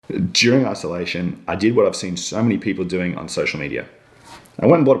During isolation, I did what I've seen so many people doing on social media. I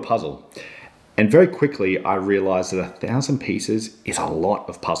went and bought a puzzle. And very quickly, I realized that 1,000 pieces is a lot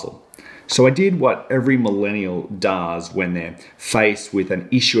of puzzle. So I did what every millennial does when they're faced with an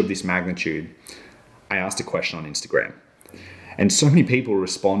issue of this magnitude. I asked a question on Instagram. And so many people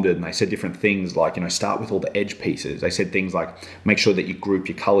responded and they said different things like, start with all the edge pieces. They said things like, make sure that you group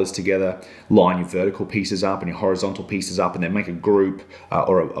your colors together, line your vertical pieces up and your horizontal pieces up, and then make a group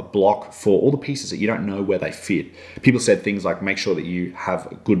or a block for all the pieces that you don't know where they fit. People said things like, make sure that you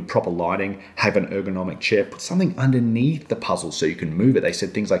have good proper lighting, have an ergonomic chair, put something underneath the puzzle so you can move it. They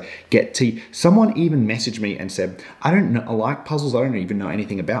said things like, get tea. Someone even messaged me and said, I like puzzles. I don't even know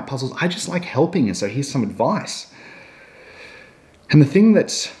anything about puzzles. I just like helping. And so here's some advice. And the thing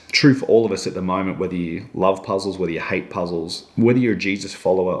that's true for all of us at the moment, whether you love puzzles, whether you hate puzzles, whether you're a Jesus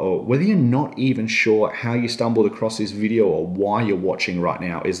follower, or whether you're not even sure how you stumbled across this video or why you're watching right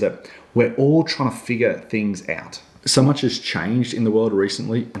now, is that we're all trying to figure things out. So much has changed in the world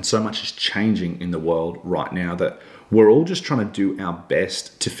recently, and so much is changing in the world right now that we're all just trying to do our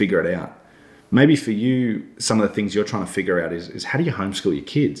best to figure it out. Maybe for you, some of the things you're trying to figure out is how do you homeschool your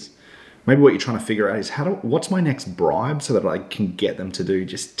kids? Maybe what you're trying to figure out is what's my next bribe so that I can get them to do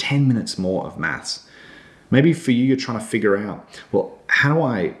just 10 minutes more of maths. Maybe for you, you're trying to figure out, well, how do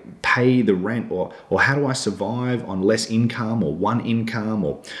I pay the rent or how do I survive on less income or one income,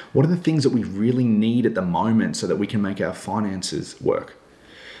 or what are the things that we really need at the moment so that we can make our finances work?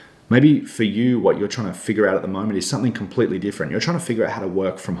 Maybe for you, what you're trying to figure out at the moment is something completely different. You're trying to figure out how to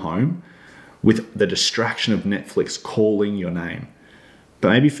work from home with the distraction of Netflix calling your name. But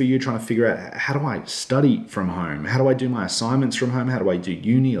maybe for you, trying to figure out, how do I study from home? How do I do my assignments from home? How do I do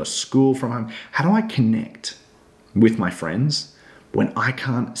uni or school from home? How do I connect with my friends when I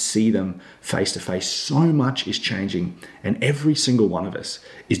can't see them face to face? So much is changing, and every single one of us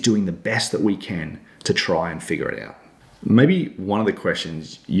is doing the best that we can to try and figure it out. Maybe one of the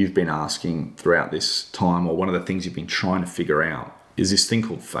questions you've been asking throughout this time, or one of the things you've been trying to figure out, is this thing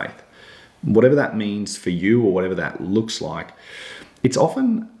called faith. Whatever that means for you or whatever that looks like, it's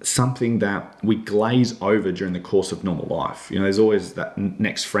often something that we glaze over during the course of normal life. There's always that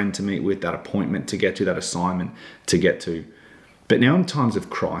next friend to meet with, that appointment to get to, that assignment to get to. But now in times of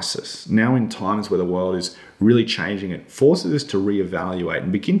crisis, now in times where the world is really changing, it forces us to reevaluate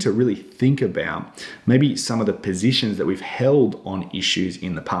and begin to really think about maybe some of the positions that we've held on issues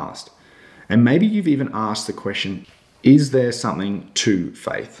in the past. And maybe you've even asked the question, is there something to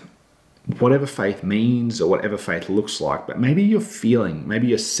faith? Whatever faith means or whatever faith looks like, but maybe you're feeling, maybe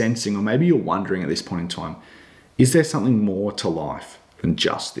you're sensing, or maybe you're wondering at this point in time, is there something more to life than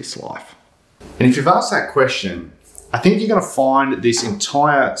just this life? And if you've asked that question, I think you're going to find this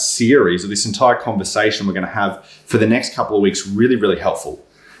entire series or this entire conversation we're going to have for the next couple of weeks really, really helpful.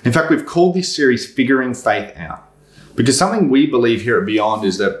 In fact, we've called this series Figuring Faith Out, because something we believe here at Beyond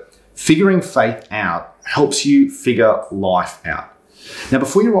is that figuring faith out helps you figure life out. Now,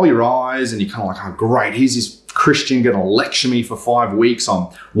 before you roll your eyes and you're kind of like, oh, great, here's this Christian going to lecture me for 5 weeks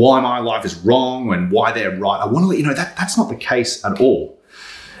on why my life is wrong and why they're right, I want to let you know that that's not the case at all.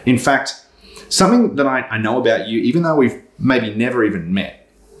 In fact, something that I know about you, even though we've maybe never even met,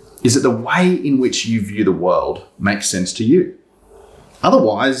 is that the way in which you view the world makes sense to you.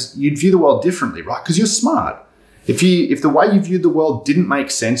 Otherwise, you'd view the world differently, right? Because you're smart. If the way you viewed the world didn't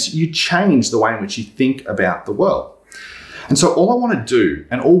make sense, you change the way in which you think about the world. And so all I want to do,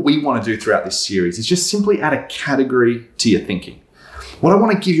 and all we want to do throughout this series, is just simply add a category to your thinking. What I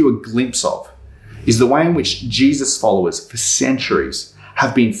want to give you a glimpse of is the way in which Jesus followers for centuries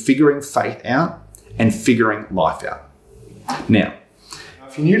have been figuring faith out and figuring life out. Now,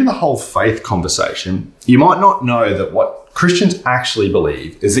 if you're new to the whole faith conversation, you might not know that what Christians actually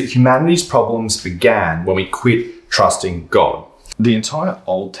believe is that humanity's problems began when we quit trusting God. The entire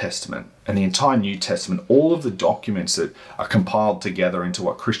Old Testament and the entire New Testament, all of the documents that are compiled together into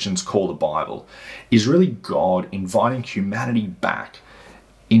what Christians call the Bible, is really God inviting humanity back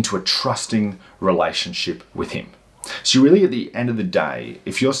into a trusting relationship with Him. So really, at the end of the day,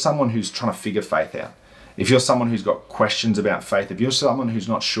 if you're someone who's trying to figure faith out, if you're someone who's got questions about faith, if you're someone who's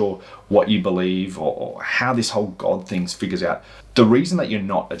not sure what you believe or how this whole God thing figures out, the reason that you're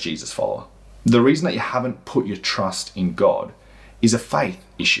not a Jesus follower, the reason that you haven't put your trust in God, is a faith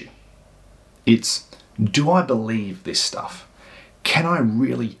issue. It's, do I believe this stuff? Can I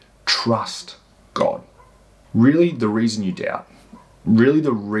really trust God? Really the reason you doubt, really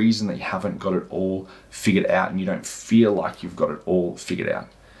the reason that you haven't got it all figured out and you don't feel like you've got it all figured out,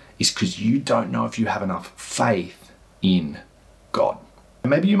 is because you don't know if you have enough faith in God.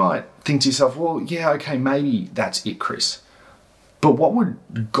 And maybe you might think to yourself, well, yeah, okay, maybe that's it, Chris. But what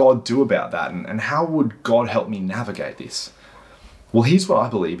would God do about that? And how would God help me navigate this? Well, here's what I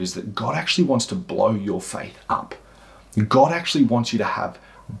believe is that God actually wants to blow your faith up. God actually wants you to have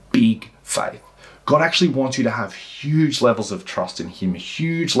big faith. God actually wants you to have huge levels of trust in him,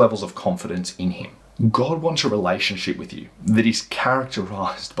 huge levels of confidence in him. God wants a relationship with you that is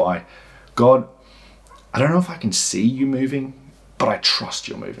characterized by, God, I don't know if I can see you moving, but I trust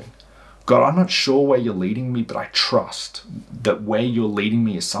you're moving. God, I'm not sure where you're leading me, but I trust that where you're leading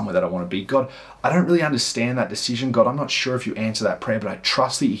me is somewhere that I want to be. God, I don't really understand that decision. God, I'm not sure if you answer that prayer, but I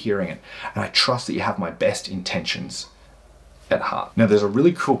trust that you're hearing it. And I trust that you have my best intentions at heart. Now, there's a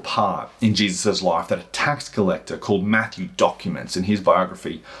really cool part in Jesus' life that a tax collector called Matthew documents in his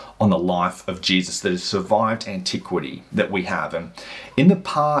biography on the life of Jesus that has survived antiquity that we have. And in the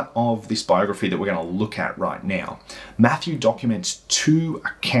part of this biography that we're going to look at right now, Matthew documents two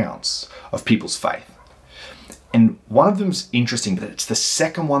accounts of people's faith. And one of them's interesting, but it's the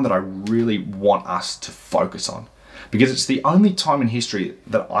second one that I really want us to focus on, because it's the only time in history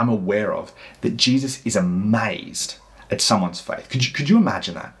that I'm aware of that Jesus is amazed at someone's faith. Could you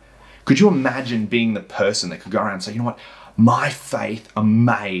imagine that? Could you imagine being the person that could go around and say, you know what, my faith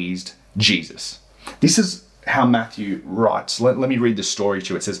amazed Jesus? This is how Matthew writes. Let me read the story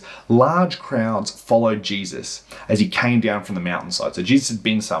to you. It says, large crowds followed Jesus as he came down from the mountainside. So Jesus had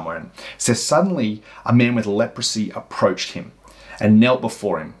been somewhere, and it says, suddenly a man with leprosy approached him and knelt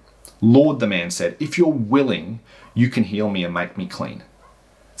before him. Lord, the man said, if you're willing, you can heal me and make me clean.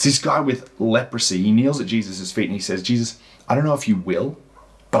 So this guy with leprosy, he kneels at Jesus' feet and he says, Jesus, I don't know if you will,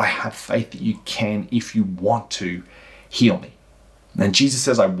 but I have faith that you can, if you want to, heal me. And Jesus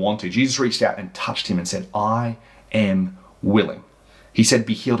says, I want to. Jesus reached out and touched him and said, I am willing. He said,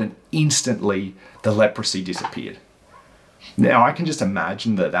 be healed, and instantly the leprosy disappeared. Now, I can just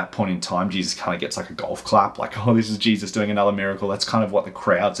imagine that at that point in time, Jesus kind of gets like a golf clap, like, oh, this is Jesus doing another miracle. That's kind of what the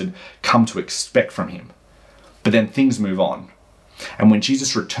crowds had come to expect from him. But then things move on. And when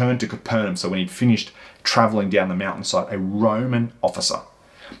Jesus returned to Capernaum, so when he'd finished traveling down the mountainside, a Roman officer.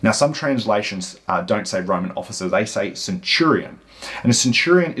 Now, some translations don't say Roman officer, they say centurion. And a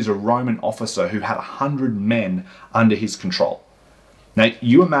centurion is a Roman officer who had 100 men under his control. Now,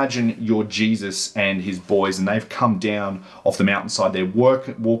 you imagine you're Jesus and his boys, and they've come down off the mountainside. They're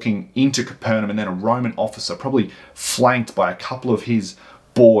walking into Capernaum, and then a Roman officer, probably flanked by a couple of his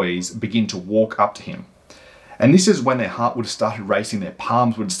boys, begin to walk up to him. And this is when their heart would have started racing, their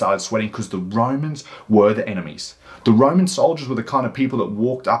palms would have started sweating, because the Romans were the enemies. The Roman soldiers were the kind of people that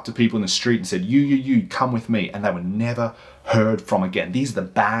walked up to people in the street and said, you, come with me. And they were never heard from again. These are the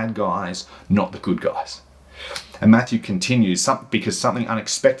bad guys, not the good guys. And Matthew continues, because something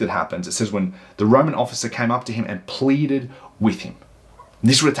unexpected happens. It says, when the Roman officer came up to him and pleaded with him. And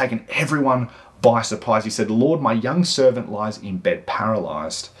this would have taken everyone by surprise. He said, Lord, my young servant lies in bed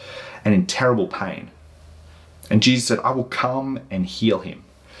paralyzed and in terrible pain. And Jesus said, I will come and heal him.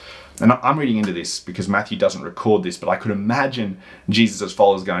 And I'm reading into this because Matthew doesn't record this, but I could imagine Jesus'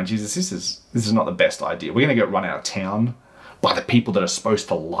 followers going, Jesus, this is not the best idea. We're going to get run out of town by the people that are supposed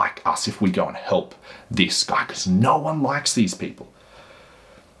to like us if we go and help this guy, because no one likes these people.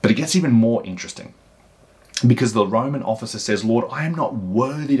 But it gets even more interesting, because the Roman officer says, Lord, I am not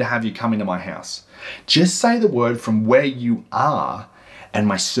worthy to have you come into my house. Just say the word from where you are, and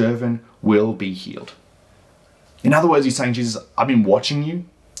my servant will be healed. In other words, he's saying, Jesus, I've been watching you.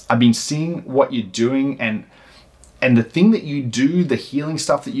 I've been seeing what you're doing, and the thing that you do, the healing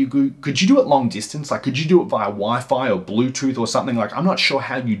stuff that you do, could you do it long distance? Like, could you do it via Wi-Fi or Bluetooth or something? Like, I'm not sure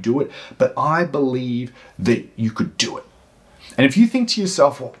how you do it, but I believe that you could do it. And if you think to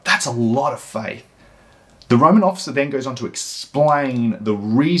yourself, well, that's a lot of faith. The Roman officer then goes on to explain the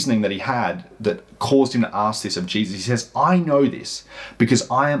reasoning that he had that caused him to ask this of Jesus. He says, I know this because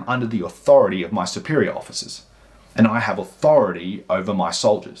I am under the authority of my superior officers, and I have authority over my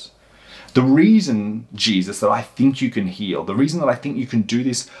soldiers. The reason, Jesus, that I think you can heal, the reason that I think you can do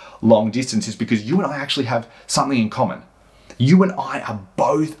this long distance is because you and I actually have something in common. You and I are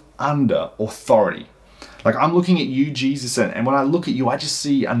both under authority. Like, I'm looking at you, Jesus, and when I look at you, I just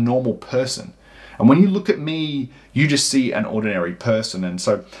see a normal person. And when you look at me, you just see an ordinary person. And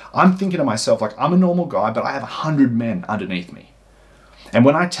so I'm thinking to myself, like, I'm a normal guy, but I have 100 men underneath me. And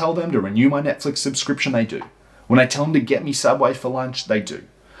when I tell them to renew my Netflix subscription, they do. When I tell them to get me Subway for lunch, they do.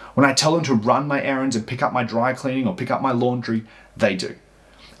 When I tell them to run my errands and pick up my dry cleaning or pick up my laundry, they do.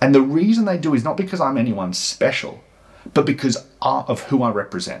 And the reason they do is not because I'm anyone special, but because of who I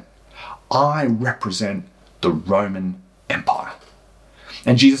represent. I represent the Roman Empire.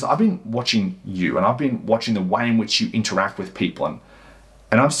 And Jesus, I've been watching you, and I've been watching the way in which you interact with people,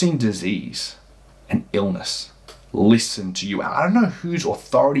 and I've seen disease and illness listen to you. I don't know whose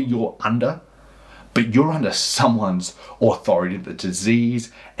authority you're under, but you're under someone's authority. The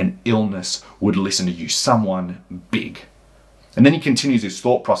disease and illness would listen to you, someone big. And then he continues his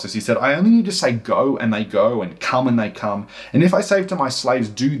thought process. He said, I only need to say go and they go, and come and they come. And if I say to my slaves,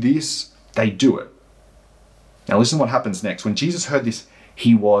 do this, they do it. Now listen what happens next. When Jesus heard this,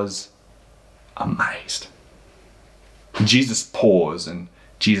 he was amazed. Jesus paused and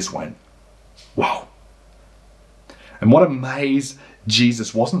Jesus went, whoa. And what amazed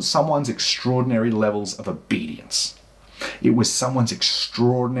Jesus wasn't someone's extraordinary levels of obedience. It was someone's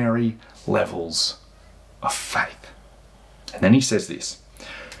extraordinary levels of faith. And then he says this,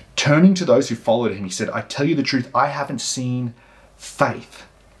 turning to those who followed him, he said, I tell you the truth, I haven't seen faith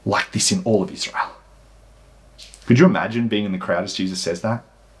like this in all of Israel. Could you imagine being in the crowd as Jesus says that?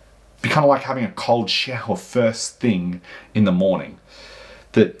 It'd be kind of like having a cold shower first thing in the morning.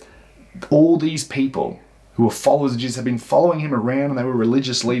 That all these people who were followers of Jesus had been following him around, and they were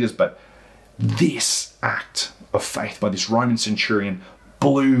religious leaders, but this act of faith by this Roman centurion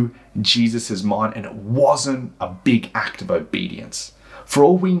blew Jesus' mind, and it wasn't a big act of obedience. For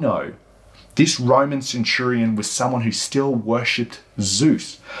all we know, this Roman centurion was someone who still worshipped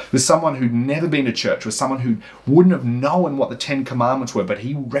Zeus, was someone who'd never been to church, was someone who wouldn't have known what the 10 Commandments were, but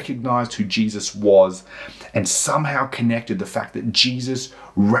he recognized who Jesus was and somehow connected the fact that Jesus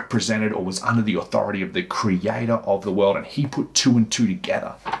represented or was under the authority of the creator of the world, and he put 2 and 2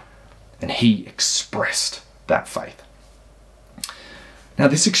 together and he expressed that faith. Now,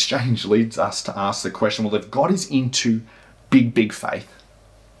 this exchange leads us to ask the question, well, if God is into big faith,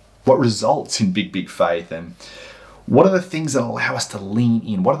 what results in big faith? And what are the things that allow us to lean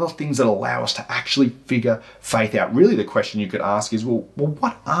in? What are the things that allow us to actually figure faith out? Really, the question you could ask is, well,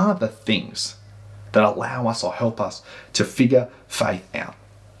 what are the things that allow us or help us to figure faith out?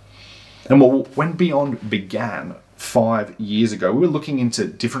 And well, when Beyond began 5 years ago, we were looking into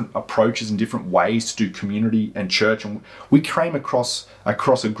different approaches and different ways to do community and church, and we came across a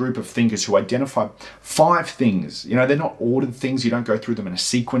group of thinkers who identified 5 things. You know, they're not ordered things. You don't go through them in a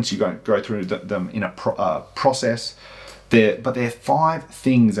sequence. You don't go through them in a process. But they're 5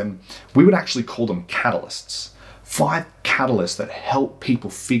 things, and we would actually call them catalysts. 5 catalysts that help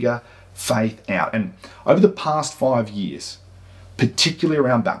people figure faith out. And over the past 5 years, particularly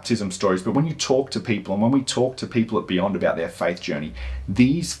around baptism stories, but when you talk to people and when we talk to people at Beyond about their faith journey,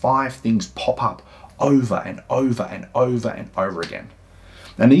 these 5 things pop up over and over and over and over again.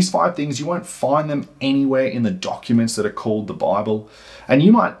 And these 5 things, you won't find them anywhere in the documents that are called the Bible. And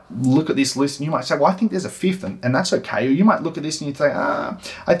you might look at this list and you might say, well, I think there's a 5th, and that's okay. Or you might look at this and you say,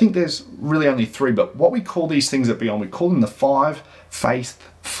 I think there's really only 3. But what we call these things at Beyond, we call them the 5 faith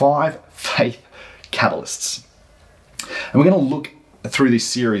catalysts. And we're going to look through this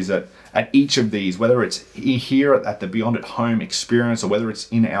series at each of these, whether it's here at the Beyond at Home experience or whether it's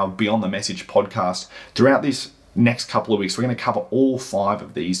in our Beyond the Message podcast. Throughout this next couple of weeks, we're going to cover all 5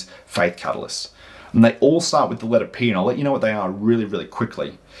 of these faith catalysts. And they all start with the letter P, and I'll let you know what they are really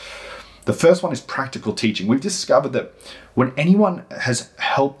quickly. The first one is practical teaching. We've discovered that when anyone has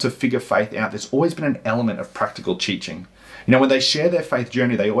helped to figure faith out, there's always been an element of practical teaching. You know, when they share their faith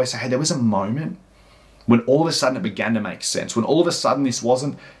journey, they always say, hey, there was a moment when all of a sudden it began to make sense, when all of a sudden this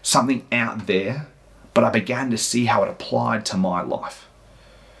wasn't something out there, but I began to see how it applied to my life.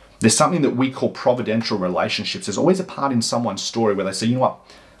 There's something that we call providential relationships. There's always a part in someone's story where they say, you know what,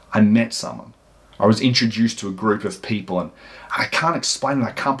 I met someone. I was introduced to a group of people, and I can't explain it,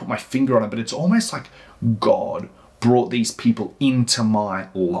 I can't put my finger on it, but it's almost like God brought these people into my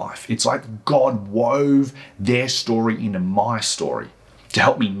life. It's like God wove their story into my story to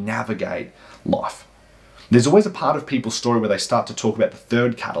help me navigate life. There's always a part of people's story where they start to talk about the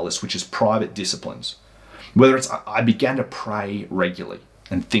third catalyst, which is private disciplines. Whether it's, I began to pray regularly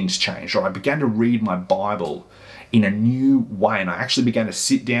and things changed, or I began to read my Bible in a new way, and I actually began to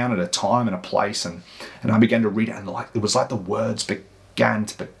sit down at a time and a place, and I began to read it, and it was like the words began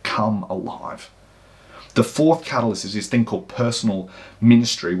to become alive. The 4th catalyst is this thing called personal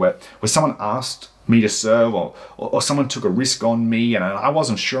ministry, where someone asked me to serve, or someone took a risk on me, and I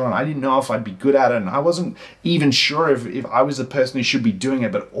wasn't sure, and I didn't know if I'd be good at it, and I wasn't even sure if I was the person who should be doing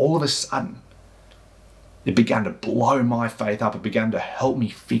it, but all of a sudden, it began to blow my faith up. It began to help me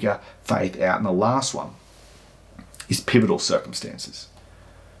figure faith out. And the last one is pivotal circumstances.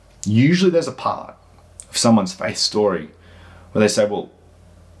 Usually there's a part of someone's faith story where they say, well,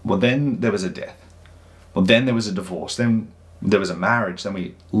 then there was a death. Well, then there was a divorce. Then there was a marriage. Then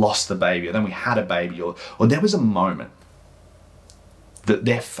we lost the baby. Or then we had a baby. Or there was a moment that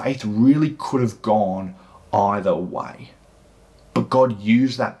their faith really could have gone either way. But God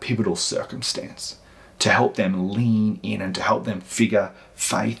used that pivotal circumstance to help them lean in and to help them figure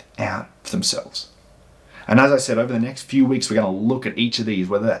faith out for themselves. And as I said, over the next few weeks, we're going to look at each of these,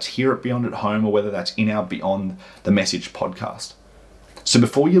 whether that's here at Beyond at Home or whether that's in our Beyond the Message podcast. So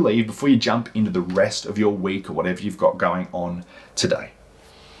before you leave, before you jump into the rest of your week or whatever you've got going on today,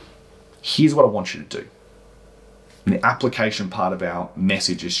 here's what I want you to do. And the application part of our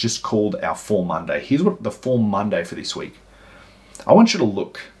message is just called our Form Monday. Here's what the Form Monday for this week. I want you to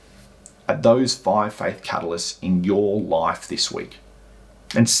look at those 5 faith catalysts in your life this week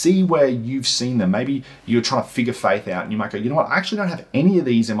and see where you've seen them. Maybe you're trying to figure faith out and you might go, you know what, I actually don't have any of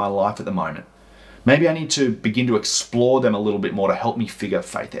these in my life at the moment. Maybe I need to begin to explore them a little bit more to help me figure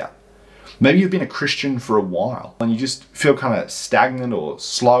faith out. Maybe you've been a Christian for a while and you just feel kind of stagnant or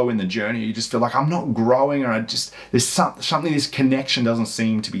slow in the journey. You just feel like I'm not growing, or there's something, this connection doesn't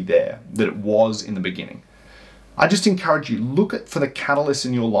seem to be there that it was in the beginning. I just encourage you, look for the catalysts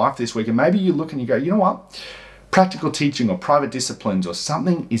in your life this week, and maybe you look and you go, you know what? Practical teaching or private disciplines or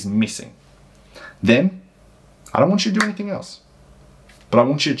something is missing. Then I don't want you to do anything else, but I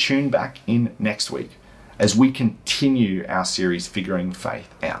want you to tune back in next week as we continue our series, Figuring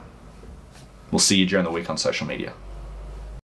Faith Out. We'll see you during the week on social media.